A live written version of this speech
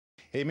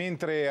E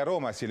mentre a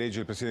Roma si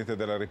elegge il Presidente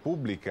della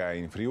Repubblica,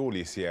 in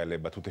Friuli si è alle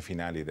battute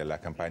finali della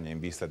campagna in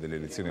vista delle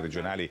elezioni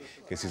regionali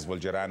che si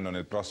svolgeranno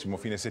nel prossimo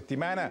fine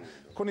settimana,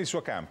 con il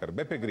suo camper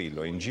Beppe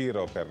Grillo in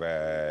giro per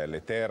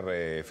le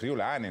terre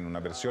friulane in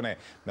una versione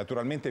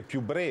naturalmente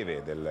più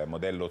breve del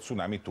modello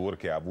Tsunami Tour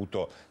che ha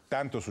avuto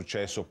tanto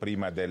successo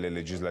prima delle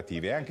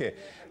legislative. Anche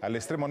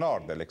all'estremo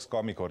nord l'ex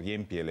comico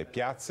riempie le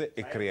piazze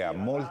e crea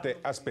molte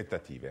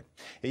aspettative.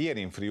 E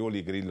ieri in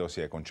Friuli Grillo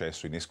si è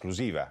concesso in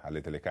esclusiva alle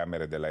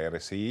telecamere della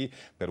RSI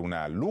per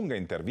una lunga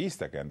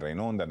intervista che andrà in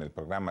onda nel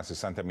programma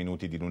 60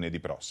 Minuti di lunedì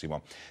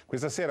prossimo.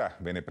 Questa sera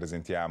ve ne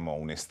presentiamo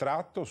un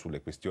estratto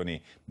sulle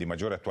questioni di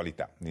maggiore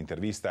attualità.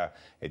 L'intervista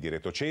è di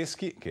Reto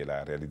Ceschi, che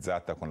l'ha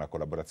realizzata con la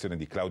collaborazione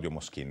di Claudio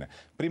Moschin.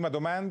 Prima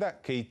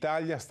domanda: che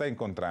Italia sta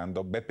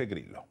incontrando Beppe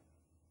Grillo?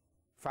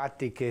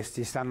 Fatti che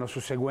si stanno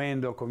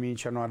susseguendo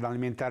cominciano ad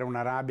alimentare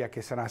una rabbia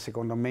che sarà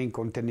secondo me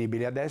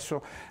incontenibile.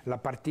 Adesso la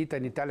partita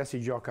in Italia si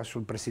gioca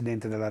sul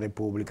Presidente della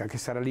Repubblica, che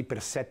sarà lì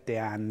per 7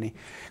 anni.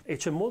 E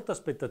c'è molta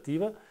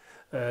aspettativa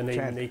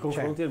nei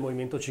confronti del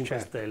Movimento 5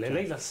 Stelle.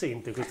 Lei la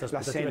sente questa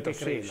aspettativa che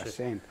cresce? Sì, la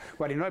sento.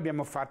 Guardi, noi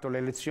abbiamo fatto le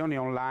elezioni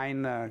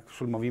online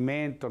sul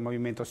Movimento, il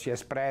Movimento si è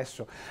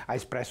espresso, ha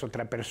espresso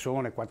 3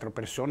 persone, 4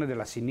 persone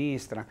della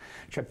sinistra,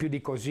 cioè più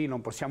di così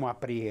non possiamo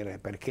aprire,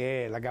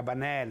 perché la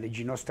Gabanelli,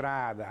 Gino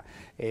Strada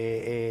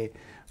e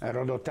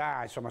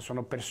Rodotà, insomma,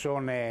 sono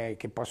persone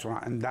che possono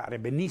andare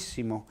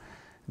benissimo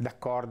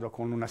d'accordo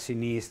con una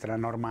sinistra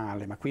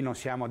normale, ma qui non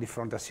siamo di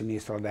fronte a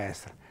sinistra o a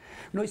destra.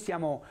 Noi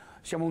siamo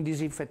un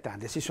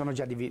disinfettante, si sono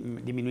già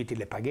diminuiti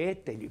le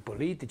paghette, i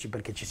politici,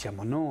 perché ci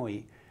siamo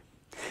noi.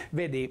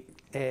 Vedi,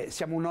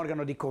 siamo un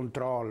organo di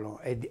controllo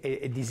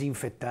e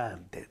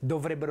disinfettante,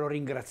 dovrebbero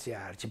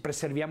ringraziarci,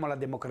 preserviamo la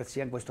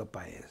democrazia in questo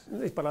paese.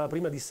 Lei parlava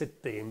prima di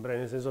settembre,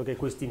 nel senso che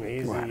questi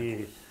mesi...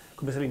 Guardi,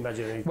 come se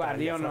l'immagine in Italia?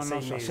 Guardi, io non so,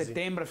 mesi?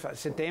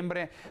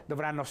 settembre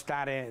dovremmo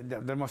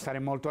stare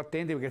molto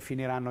attenti perché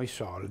finiranno i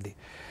soldi.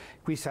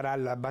 Qui sarà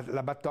la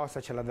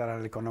batosta, ce la darà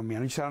l'economia,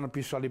 non ci saranno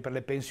più soldi per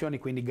le pensioni,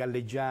 quindi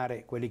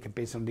galleggiare, quelli che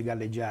pensano di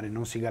galleggiare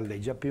non si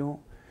galleggia più,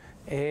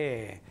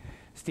 e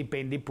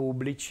stipendi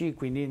pubblici,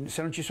 quindi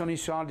se non ci sono i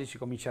soldi si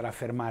comincerà a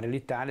fermare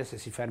l'Italia. Se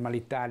si ferma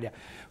l'Italia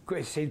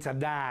senza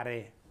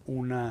dare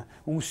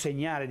un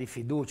segnale di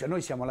fiducia,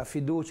 noi siamo la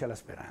fiducia e la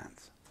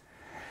speranza.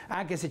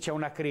 Anche se c'è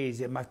una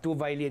crisi, ma tu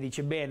vai lì e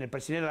dici bene, il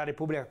Presidente della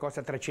Repubblica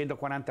costa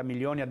 340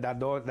 milioni, da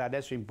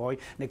adesso in poi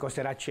ne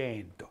costerà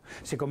 100.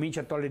 Se comincia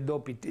a togliere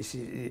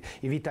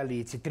i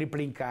vitalizi,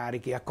 tripli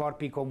incarichi,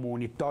 accorpi i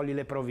comuni, togli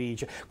le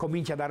province,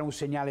 comincia a dare un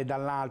segnale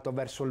dall'alto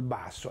verso il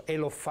basso e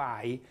lo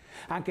fai,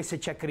 anche se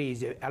c'è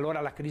crisi, allora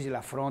la crisi la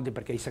affronti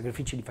perché i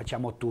sacrifici li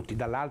facciamo tutti,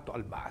 dall'alto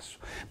al basso.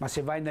 Ma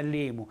se vai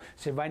nell'IMU,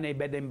 se vai nei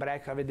bed and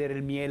breakfast a vedere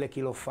il miele chi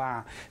lo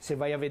fa, se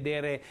vai a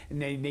vedere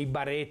nei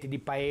baretti di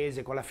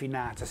paese con la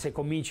finanza, se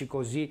cominci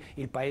così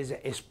il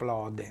paese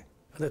esplode.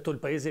 Ha detto il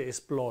paese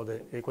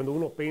esplode, e quando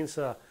uno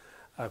pensa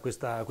a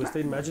questa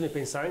immagine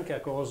pensa anche a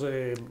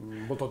cose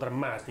molto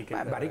drammatiche.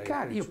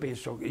 Barricate, io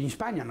penso che in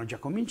Spagna hanno già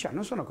cominciato,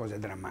 non sono cose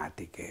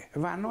drammatiche,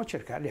 vanno a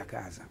cercarli a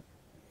casa.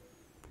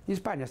 In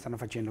Spagna stanno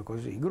facendo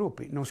così, i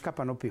gruppi non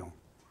scappano più.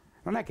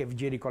 Non è che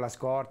giri con la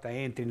scorta,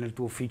 entri nel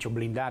tuo ufficio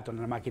blindato,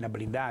 nella macchina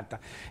blindata,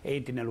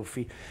 entri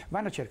nell'ufficio,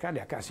 vanno a cercarli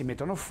a casa, si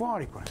mettono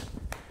fuori con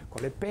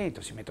le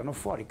pentole, si mettono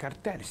fuori, i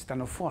cartelli, si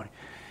stanno fuori.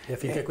 E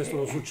affinché questo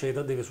non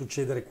succeda deve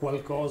succedere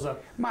qualcosa.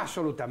 Ma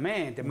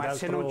assolutamente, ma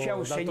se non c'è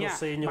un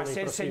segnale, ma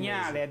se il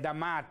segnale è da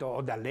Amato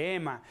o da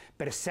Lema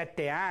per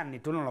 7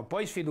 anni, tu non lo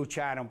puoi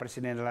sfiduciare a un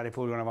Presidente della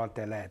Repubblica una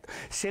volta eletto.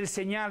 Se il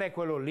segnale è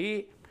quello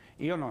lì,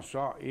 io non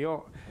so,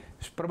 io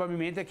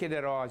probabilmente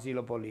chiederò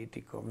asilo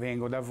politico,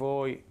 vengo da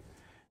voi,